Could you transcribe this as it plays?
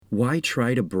Why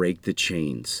try to break the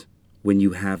chains when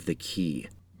you have the key?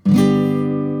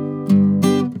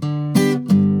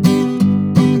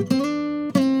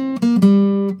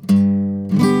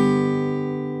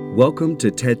 Welcome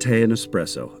to Tete and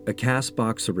Espresso, a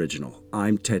Castbox original.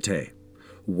 I'm Tete.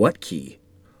 What key?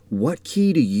 What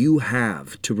key do you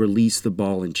have to release the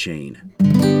ball and chain?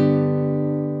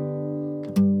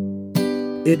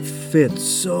 It fits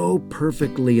so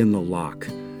perfectly in the lock.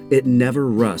 It never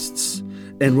rusts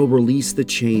and will release the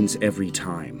chains every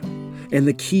time. And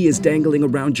the key is dangling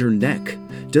around your neck.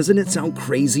 Doesn't it sound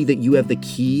crazy that you have the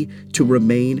key to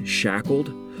remain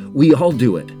shackled? We all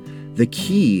do it. The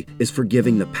key is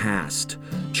forgiving the past.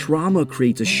 Trauma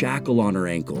creates a shackle on our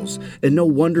ankles, and no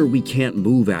wonder we can't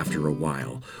move after a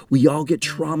while. We all get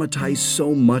traumatized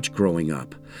so much growing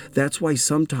up. That's why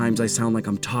sometimes I sound like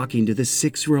I'm talking to the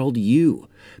 6-year-old you,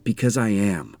 because I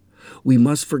am. We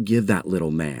must forgive that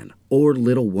little man or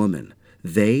little woman.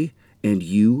 They and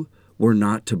you were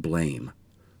not to blame.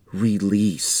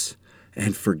 Release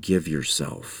and forgive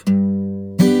yourself.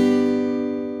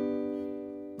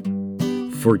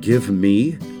 Forgive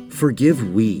me,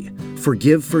 forgive we.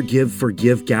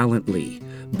 Forgive gallantly.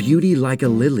 Beauty like a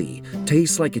lily,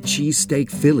 tastes like a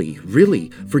cheesesteak Philly. Really,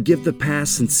 forgive the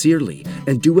past sincerely,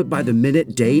 and do it by the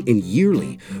minute, day, and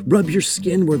yearly. Rub your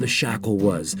skin where the shackle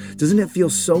was. Doesn't it feel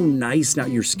so nice now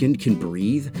your skin can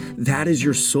breathe? That is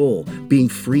your soul being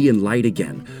free and light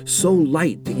again. So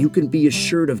light that you can be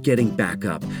assured of getting back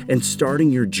up and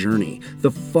starting your journey,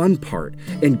 the fun part,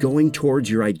 and going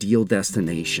towards your ideal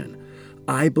destination.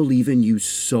 I believe in you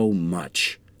so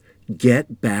much.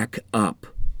 Get back up.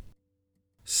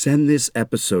 Send this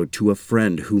episode to a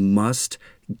friend who must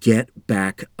get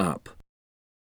back up.